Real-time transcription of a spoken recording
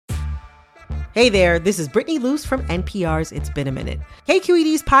Hey there, this is Brittany Luce from NPR's It's Been a Minute.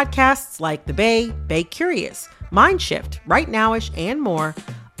 KQED's podcasts like The Bay Curious, Mind Shift, Right Nowish, and more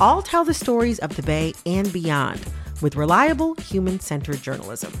all tell the stories of the Bay and beyond with reliable, human-centered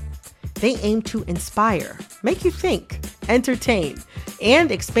journalism. They aim to inspire, make you think, entertain, and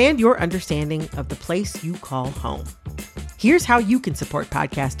expand your understanding of the place you call home. Here's how you can support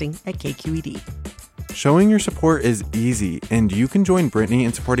podcasting at KQED. Showing your support is easy, and you can join Brittany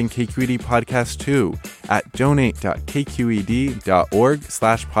in supporting KQED Podcast too at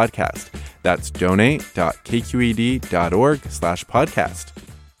donate.kqed.org/podcast. That's donate.kqed.org/podcast.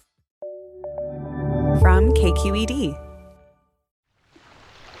 From KQED.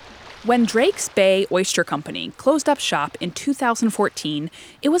 When Drake's Bay Oyster Company closed up shop in 2014,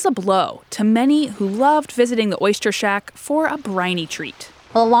 it was a blow to many who loved visiting the oyster shack for a briny treat.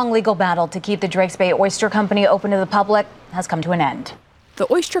 Well, a long legal battle to keep the Drake's Bay Oyster Company open to the public has come to an end. The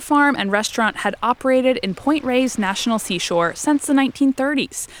oyster farm and restaurant had operated in Point Reyes National Seashore since the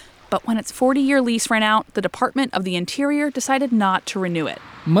 1930s. But when its 40-year lease ran out, the Department of the Interior decided not to renew it.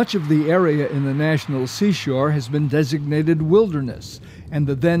 Much of the area in the National Seashore has been designated wilderness, and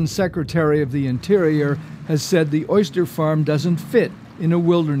the then Secretary of the Interior has said the oyster farm doesn't fit in a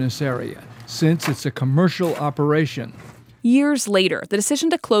wilderness area, since it's a commercial operation. Years later, the decision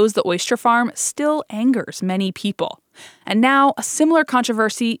to close the oyster farm still angers many people. And now a similar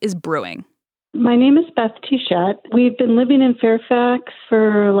controversy is brewing. My name is Beth Touchette. We've been living in Fairfax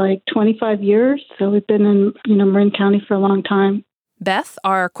for like 25 years, so we've been in, Marin County for a long time. Beth,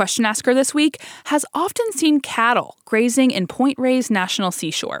 our question asker this week, has often seen cattle grazing in Point Reyes National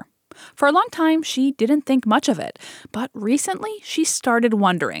Seashore. For a long time, she didn't think much of it, but recently she started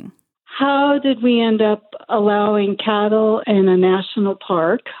wondering. How did we end up allowing cattle in a national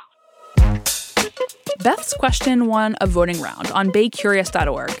park? Beth's question won a voting round on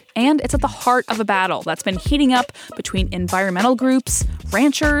baycurious.org, and it's at the heart of a battle that's been heating up between environmental groups,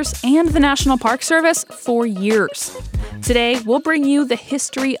 ranchers, and the National Park Service for years. Today, we'll bring you the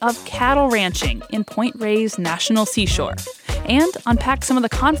history of cattle ranching in Point Reyes National Seashore and unpack some of the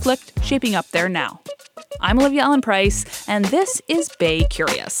conflict shaping up there now. I'm Olivia Ellen Price, and this is Bay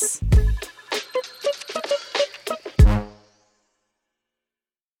Curious.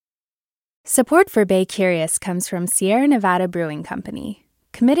 Support for Bay Curious comes from Sierra Nevada Brewing Company,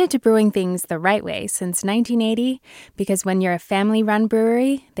 committed to brewing things the right way since 1980, because when you're a family-run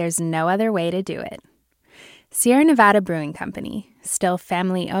brewery, there's no other way to do it. Sierra Nevada Brewing Company, still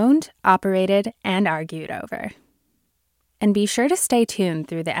family-owned, operated, and argued over. And be sure to stay tuned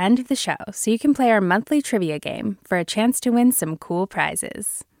through the end of the show so you can play our monthly trivia game for a chance to win some cool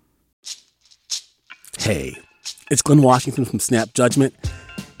prizes. Hey, it's Glenn Washington from Snap Judgment.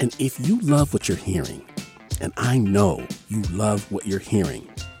 And if you love what you're hearing, and I know you love what you're hearing,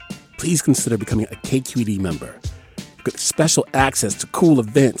 please consider becoming a KQED member. You get special access to cool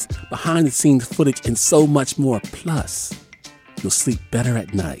events, behind-the-scenes footage, and so much more. Plus, you'll sleep better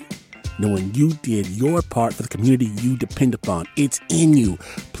at night knowing you did your part for the community you depend upon. It's in you.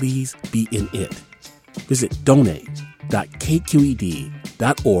 Please be in it. Visit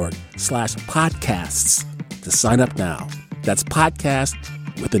donate.kqed.org/podcasts to sign up now. That's podcast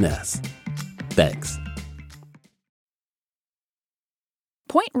with an S. Thanks.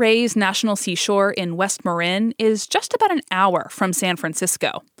 Point Reyes National Seashore in West Marin is just about an hour from San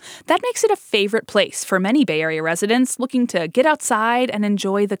Francisco. That makes it a favorite place for many Bay Area residents looking to get outside and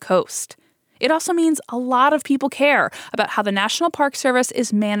enjoy the coast. It also means a lot of people care about how the National Park Service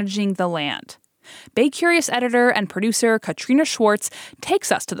is managing the land. Bay Curious editor and producer Katrina Schwartz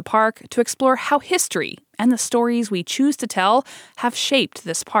takes us to the park to explore how history and the stories we choose to tell have shaped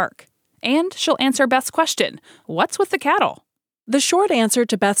this park. And she'll answer Beth's question, what's with the cattle? The short answer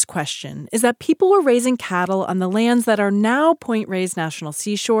to Beth's question is that people were raising cattle on the lands that are now Point Reyes National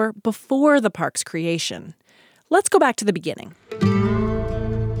Seashore before the park's creation. Let's go back to the beginning.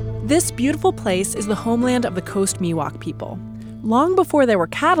 This beautiful place is the homeland of the Coast Miwok people. Long before there were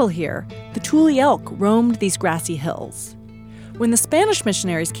cattle here, the Tule elk roamed these grassy hills. When the Spanish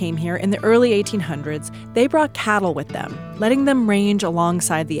missionaries came here in the early 1800s, they brought cattle with them, letting them range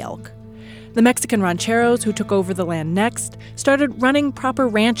alongside the elk. The Mexican rancheros who took over the land next started running proper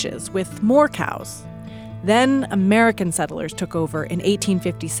ranches with more cows. Then American settlers took over in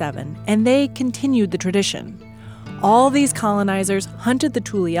 1857, and they continued the tradition. All these colonizers hunted the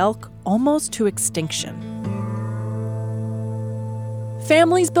Tule elk almost to extinction.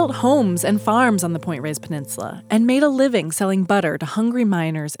 Families built homes and farms on the Point Reyes Peninsula and made a living selling butter to hungry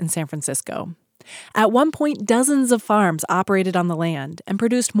miners in San Francisco. At one point, dozens of farms operated on the land and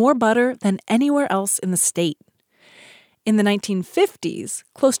produced more butter than anywhere else in the state. In the 1950s,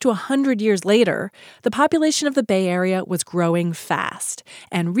 close to 100 years later, the population of the Bay Area was growing fast,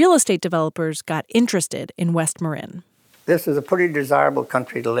 and real estate developers got interested in West Marin. This is a pretty desirable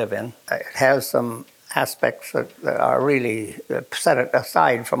country to live in. It has some aspects that are really set it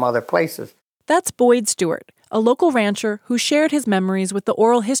aside from other places. That's Boyd Stewart, a local rancher who shared his memories with the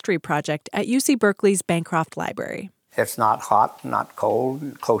Oral History Project at UC Berkeley's Bancroft Library. It's not hot, not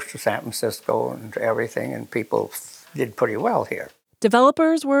cold, close to San Francisco and everything, and people did pretty well here.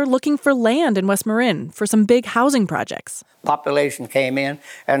 Developers were looking for land in West Marin for some big housing projects. Population came in,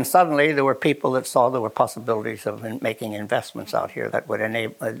 and suddenly there were people that saw there were possibilities of making investments out here that would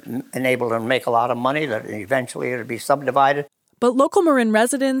enable them to make a lot of money, that eventually it would be subdivided. But local Marin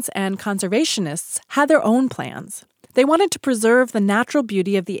residents and conservationists had their own plans. They wanted to preserve the natural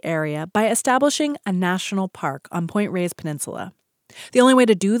beauty of the area by establishing a national park on Point Reyes Peninsula. The only way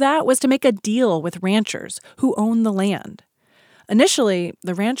to do that was to make a deal with ranchers who owned the land. Initially,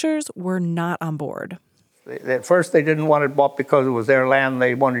 the ranchers were not on board. At first, they didn't want it bought because it was their land.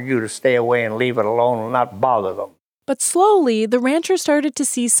 They wanted you to stay away and leave it alone and not bother them. But slowly, the ranchers started to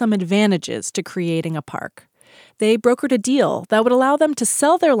see some advantages to creating a park. They brokered a deal that would allow them to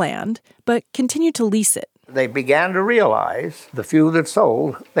sell their land, but continue to lease it. They began to realize, the few that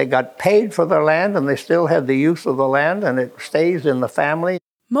sold, they got paid for their land and they still had the use of the land and it stays in the family.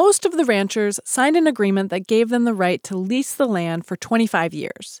 Most of the ranchers signed an agreement that gave them the right to lease the land for 25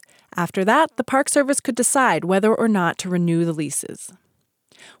 years. After that, the Park Service could decide whether or not to renew the leases.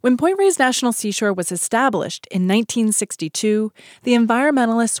 When Point Reyes National Seashore was established in 1962, the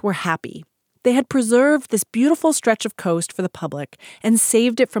environmentalists were happy. They had preserved this beautiful stretch of coast for the public and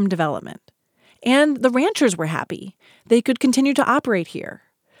saved it from development. And the ranchers were happy. They could continue to operate here.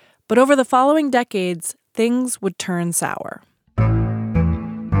 But over the following decades, things would turn sour.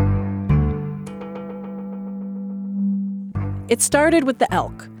 It started with the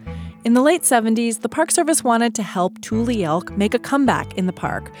elk. In the late 70s, the Park Service wanted to help Thule elk make a comeback in the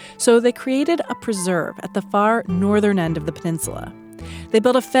park, so they created a preserve at the far northern end of the peninsula. They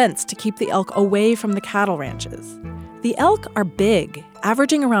built a fence to keep the elk away from the cattle ranches. The elk are big,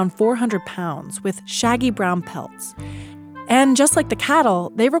 averaging around 400 pounds, with shaggy brown pelts. And just like the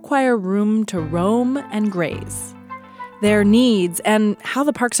cattle, they require room to roam and graze. Their needs, and how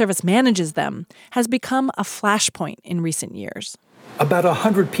the Park Service manages them, has become a flashpoint in recent years. About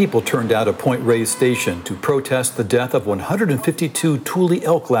 100 people turned out at Point Reyes Station to protest the death of 152 Thule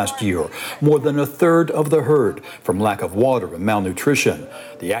elk last year, more than a third of the herd, from lack of water and malnutrition.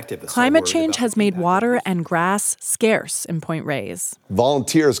 The activists Climate change has made water and grass scarce in Point Reyes.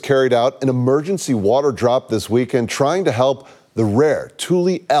 Volunteers carried out an emergency water drop this weekend, trying to help the rare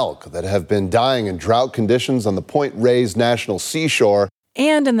Thule elk that have been dying in drought conditions on the Point Reyes National Seashore.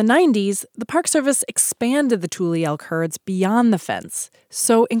 And in the 90s, the Park Service expanded the Thule elk herds beyond the fence.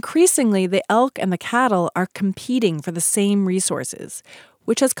 So increasingly, the elk and the cattle are competing for the same resources,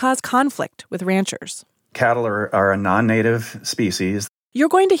 which has caused conflict with ranchers. Cattle are a non-native species. You're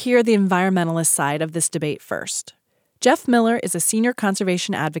going to hear the environmentalist side of this debate first. Jeff Miller is a senior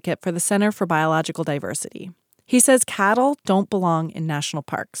conservation advocate for the Center for Biological Diversity. He says cattle don't belong in national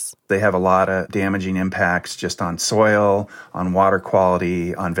parks. They have a lot of damaging impacts just on soil, on water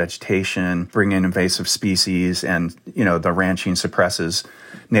quality, on vegetation, bring in invasive species, and, the ranching suppresses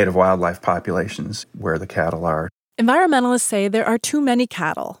native wildlife populations where the cattle are. Environmentalists say there are too many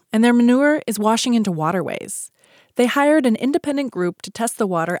cattle, and their manure is washing into waterways. They hired an independent group to test the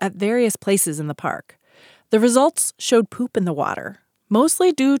water at various places in the park. The results showed poop in the water,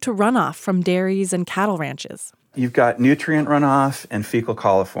 mostly due to runoff from dairies and cattle ranches. You've got nutrient runoff and fecal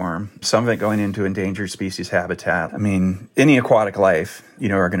coliform, some of it going into endangered species habitat. Any aquatic life,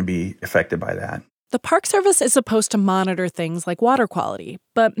 are going to be affected by that. The Park Service is supposed to monitor things like water quality,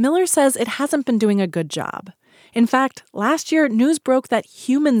 but Miller says it hasn't been doing a good job. In fact, last year, news broke that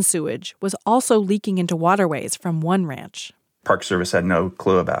human sewage was also leaking into waterways from one ranch. Park Service had no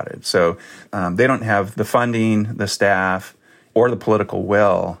clue about it. So they don't have the funding, the staff, or the political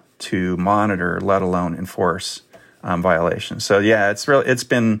will to monitor, let alone enforce violations. So it's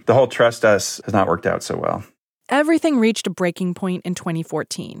been, the whole trust us has not worked out so well. Everything reached a breaking point in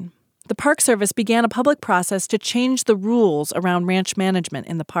 2014. The Park Service began a public process to change the rules around ranch management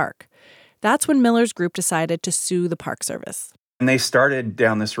in the park. That's when Miller's group decided to sue the Park Service. And they started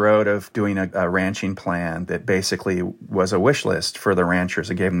down this road of doing a ranching plan that basically was a wish list for the ranchers.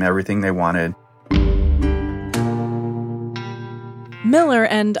 It gave them everything they wanted. Miller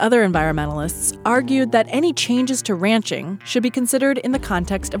and other environmentalists argued that any changes to ranching should be considered in the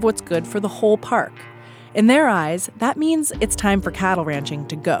context of what's good for the whole park. In their eyes, that means it's time for cattle ranching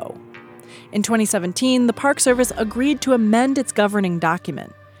to go. In 2017, the Park Service agreed to amend its governing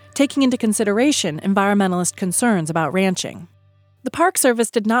document, taking into consideration environmentalist concerns about ranching. The Park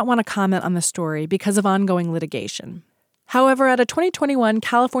Service did not want to comment on the story because of ongoing litigation. However, at a 2021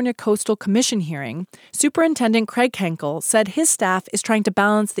 California Coastal Commission hearing, Superintendent Craig Henkel said his staff is trying to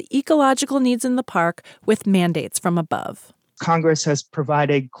balance the ecological needs in the park with mandates from above. Congress has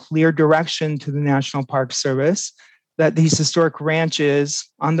provided clear direction to the National Park Service that these historic ranches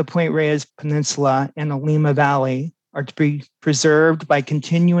on the Point Reyes Peninsula and the Lima Valley are to be preserved by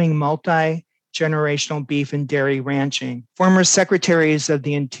continuing multi-generational beef and dairy ranching. Former secretaries of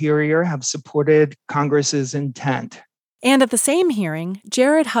the Interior have supported Congress's intent. And at the same hearing,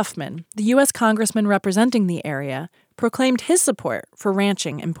 Jared Huffman, the U.S. congressman representing the area, proclaimed his support for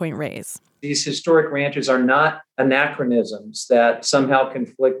ranching in Point Reyes. These historic ranches are not anachronisms that somehow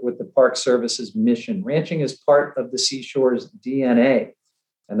conflict with the Park Service's mission. Ranching is part of the seashore's DNA.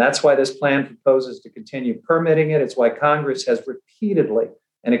 And that's why this plan proposes to continue permitting it. It's why Congress has repeatedly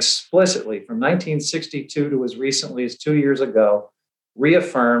and explicitly, from 1962 to as recently as 2 years ago,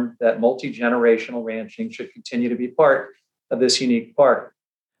 reaffirmed that multi-generational ranching should continue to be part of this unique park.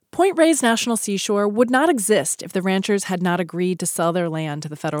 Point Reyes National Seashore would not exist if the ranchers had not agreed to sell their land to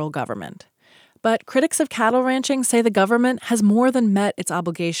the federal government. But critics of cattle ranching say the government has more than met its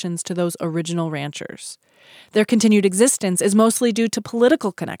obligations to those original ranchers. Their continued existence is mostly due to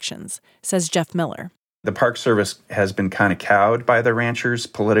political connections, says Jeff Miller. The Park Service has been kind of cowed by the ranchers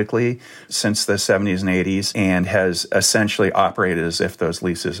politically since the 70s and 80s and has essentially operated as if those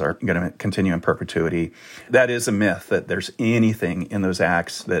leases are going to continue in perpetuity. That is a myth, that there's anything in those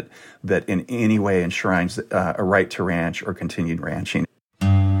acts that in any way enshrines a right to ranch or continued ranching.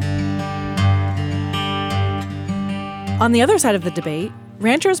 On the other side of the debate,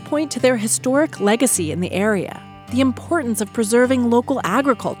 ranchers point to their historic legacy in the area, the importance of preserving local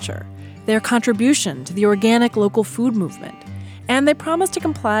agriculture, their contribution to the organic local food movement, and they promise to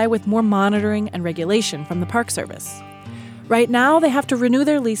comply with more monitoring and regulation from the Park Service. Right now, they have to renew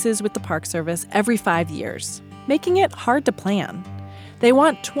their leases with the Park Service every 5 years, making it hard to plan. They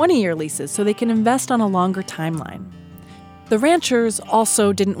want 20-year leases so they can invest on a longer timeline. The ranchers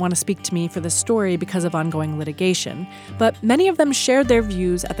also didn't want to speak to me for this story because of ongoing litigation, but many of them shared their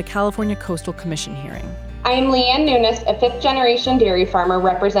views at the California Coastal Commission hearing. I am Leanne Nunes, a fifth-generation dairy farmer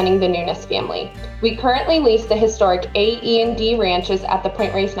representing the Nunes family. We currently lease the historic A, E, and D ranches at the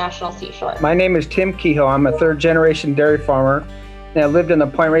Point Reyes National Seashore. My name is Tim Kehoe. I'm a third-generation dairy farmer, and I've lived in the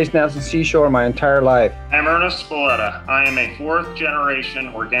Point Reyes National Seashore my entire life. I'm Ernest Spalletta. I am a fourth-generation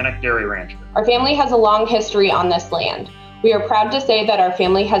organic dairy rancher. Our family has a long history on this land. We are proud to say that our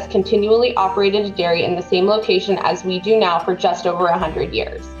family has continually operated a dairy in the same location as we do now for just over 100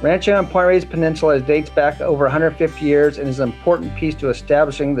 years. Ranching on Point Reyes Peninsula dates back over 150 years and is an important piece to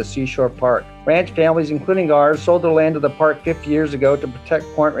establishing the Seashore Park. Ranch families, including ours, sold their land to the park 50 years ago to protect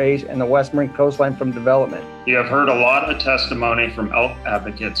Point Reyes and the West Marine coastline from development. You have heard a lot of testimony from elk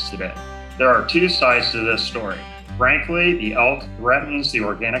advocates today. There are two sides to this story. Frankly, the elk threatens the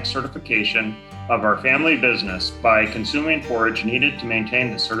organic certification of our family business by consuming forage needed to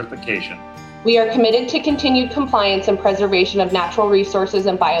maintain the certification. We are committed to continued compliance and preservation of natural resources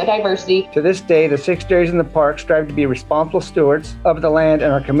and biodiversity. To this day, the 6 dairies in the park strive to be responsible stewards of the land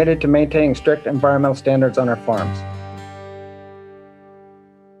and are committed to maintaining strict environmental standards on our farms.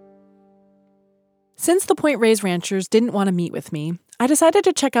 Since the Point Reyes ranchers didn't want to meet with me, I decided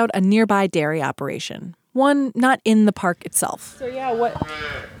to check out a nearby dairy operation, one not in the park itself.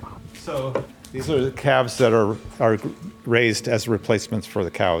 So these are the calves that are raised as replacements for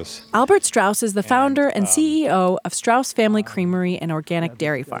the cows. Albert Strauss is the founder and CEO of Strauss Family Creamery and Organic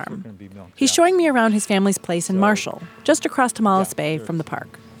Dairy Farm. He's showing me around his family's place in Marshall, just across Tomales Bay from the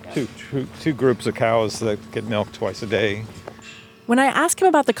park. Two groups of cows that get milked twice a day. When I ask him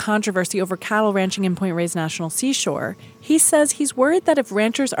about the controversy over cattle ranching in Point Reyes National Seashore, he says he's worried that if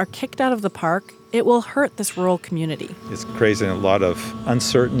ranchers are kicked out of the park, it will hurt this rural community. It's creating a lot of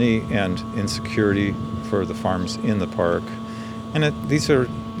uncertainty and insecurity for the farms in the park. And these are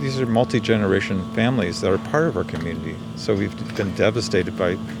multi-generation families that are part of our community. So we've been devastated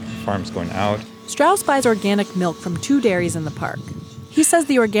by farms going out. Strauss buys organic milk from 2 dairies in the park. He says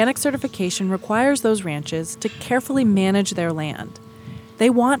the organic certification requires those ranches to carefully manage their land. They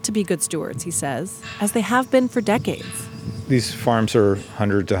want to be good stewards, he says, as they have been for decades. These farms are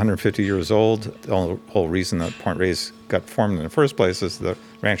 100 to 150 years old. The whole reason that Point Reyes got formed in the first place is the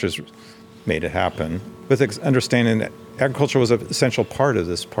ranchers made it happen, with understanding that agriculture was an essential part of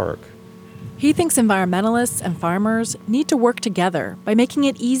this park. He thinks environmentalists and farmers need to work together by making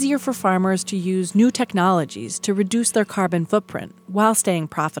it easier for farmers to use new technologies to reduce their carbon footprint while staying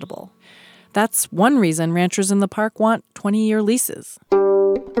profitable. That's one reason ranchers in the park want 20-year leases.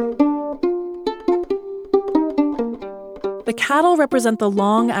 The cattle represent the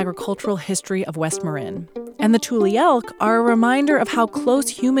long agricultural history of West Marin, and the Tule elk are a reminder of how close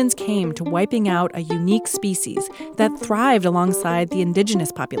humans came to wiping out a unique species that thrived alongside the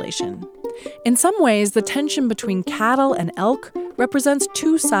indigenous population. In some ways, the tension between cattle and elk represents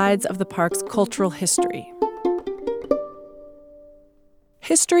two sides of the park's cultural history.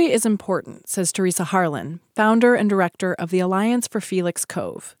 History is important, says Teresa Harlan, founder and director of the Alliance for Felix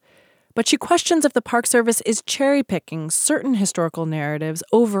Cove. But she questions if the Park Service is cherry-picking certain historical narratives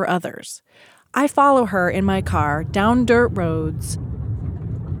over others. I follow her in my car down dirt roads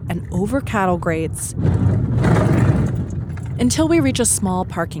and over cattle grates until we reach a small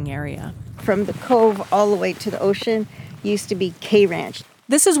parking area. From the cove all the way to the ocean used to be K Ranch.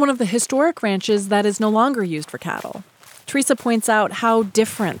 This is one of the historic ranches that is no longer used for cattle. Teresa points out how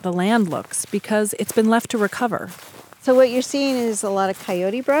different the land looks because it's been left to recover. So what you're seeing is a lot of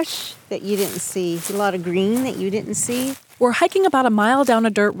coyote brush that you didn't see. A lot of green that you didn't see. We're hiking about a mile down a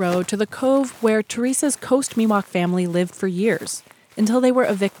dirt road to the cove where Teresa's Coast Miwok family lived for years, until they were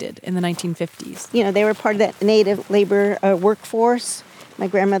evicted in the 1950s. You know, they were part of that native labor workforce. My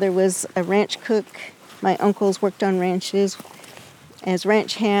grandmother was a ranch cook. My uncles worked on ranches as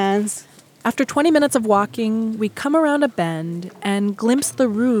ranch hands. After 20 minutes of walking, we come around a bend and glimpse the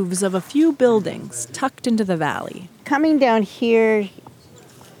roofs of a few buildings tucked into the valley. Coming down here,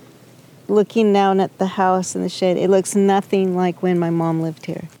 looking down at the house and the shed, it looks nothing like when my mom lived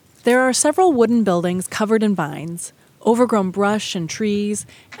here. There are several wooden buildings covered in vines, overgrown brush and trees,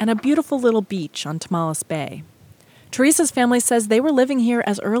 and a beautiful little beach on Tamales Bay. Teresa's family says they were living here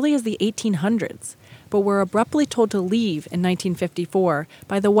as early as the 1800s, but were abruptly told to leave in 1954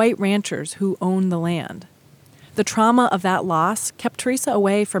 by the white ranchers who owned the land. The trauma of that loss kept Teresa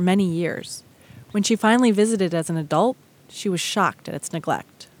away for many years. When she finally visited as an adult, she was shocked at its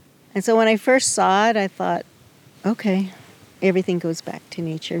neglect. And so when I first saw it, I thought, okay, everything goes back to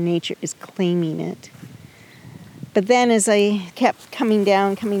nature. Nature is claiming it. But then as I kept coming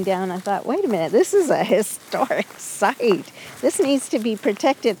down, I thought, wait a minute, this is a historic site. This needs to be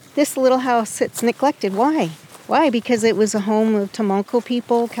protected. This little house sits neglected. Why? Why? Because it was a home of Tamalco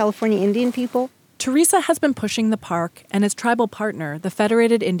people, California Indian people. Teresa has been pushing the park and its tribal partner, the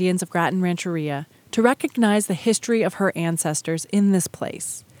Federated Indians of Grattan Rancheria, to recognize the history of her ancestors in this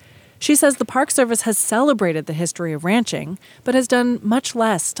place. She says the Park Service has celebrated the history of ranching, but has done much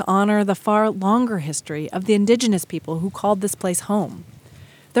less to honor the far longer history of the indigenous people who called this place home.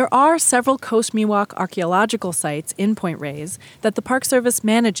 There are several Coast Miwok archaeological sites in Point Reyes that the Park Service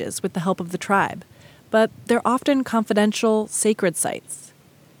manages with the help of the tribe, but they're often confidential, sacred sites.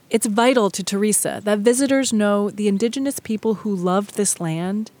 It's vital to Teresa that visitors know the indigenous people who loved this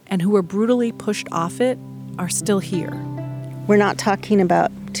land and who were brutally pushed off it are still here. We're not talking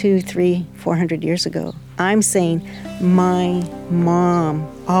about 200, 300, 400 years ago. I'm saying my mom,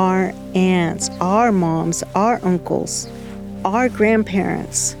 our aunts, our moms, our uncles, our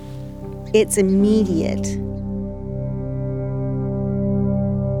grandparents. It's immediate.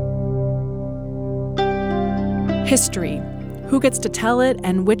 History, who gets to tell it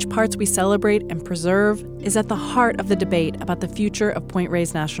and which parts we celebrate and preserve, is at the heart of the debate about the future of Point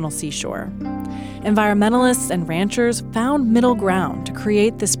Reyes National Seashore. Environmentalists and ranchers found middle ground to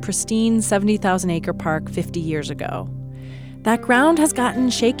create this pristine 70,000-acre park 50 years ago. That ground has gotten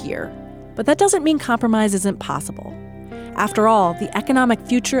shakier, but that doesn't mean compromise isn't possible. After all, the economic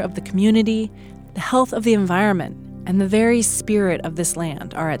future of the community, the health of the environment, and the very spirit of this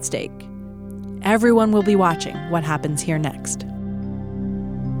land are at stake. Everyone will be watching what happens here next.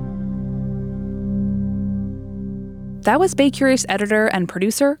 That was Bay Curious editor and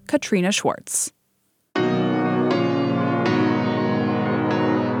producer Katrina Schwartz.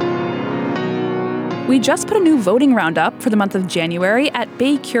 We just put a new voting round up for the month of January at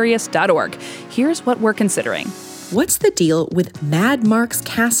baycurious.org. Here's what we're considering. What's the deal with Mad Mark's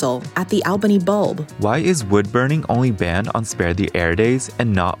Castle at the Albany Bulb? Why is wood burning only banned on Spare the Air days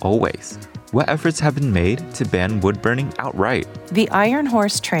and not always? What efforts have been made to ban wood burning outright? The Iron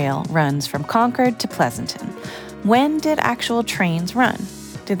Horse Trail runs from Concord to Pleasanton. When did actual trains run?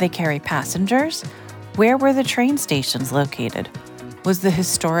 Did they carry passengers? Where were the train stations located? Was the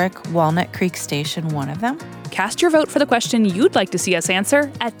historic Walnut Creek Station one of them? Cast your vote for the question you'd like to see us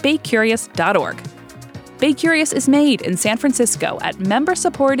answer at baycurious.org. Bay Curious is made in San Francisco at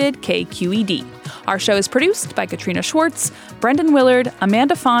member-supported KQED. Our show is produced by Katrina Schwartz, Brendan Willard,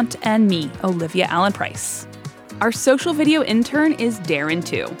 Amanda Font, and me, Olivia Allen Price. Our social video intern is Darren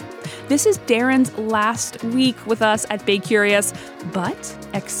Tu. This is Darren's last week with us at Bay Curious, but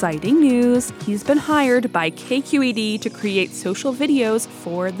exciting news, he's been hired by KQED to create social videos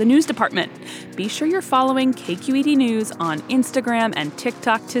for the news department. Be sure you're following KQED News on Instagram and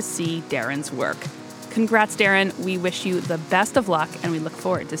TikTok to see Darren's work. Congrats, Darren. We wish you the best of luck, and we look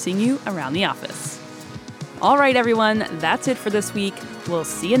forward to seeing you around the office. All right, everyone, that's it for this week. We'll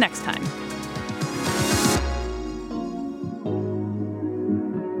see you next time.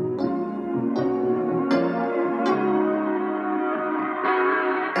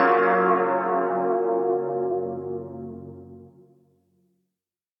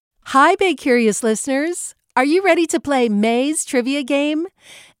 Hi, Bay Curious listeners. Are you ready to play May's trivia game?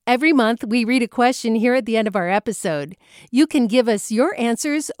 Every month, we read a question here at the end of our episode. You can give us your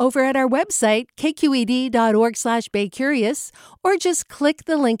answers over at our website, kqed.org/baycurious, or just click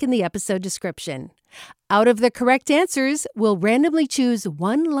the link in the episode description. Out of the correct answers, we'll randomly choose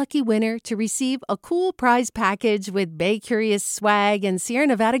one lucky winner to receive a cool prize package with Bay Curious swag and Sierra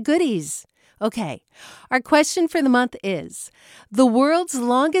Nevada goodies. Okay, our question for the month is, the world's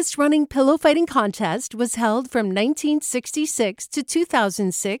longest-running pillow fighting contest was held from 1966 to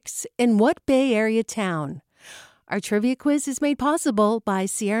 2006 in what Bay Area town? Our trivia quiz is made possible by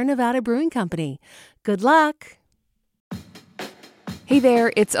Sierra Nevada Brewing Company. Good luck! Hey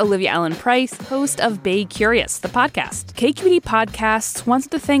there, it's Olivia Allen Price, host of Bay Curious, the podcast. KQED Podcasts wants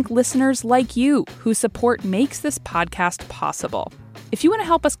to thank listeners like you whose support makes this podcast possible. If you want to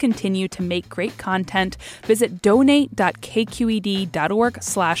help us continue to make great content, visit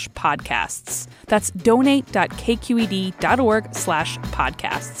donate.kqed.org/podcasts. That's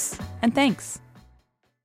donate.kqed.org/podcasts. And thanks.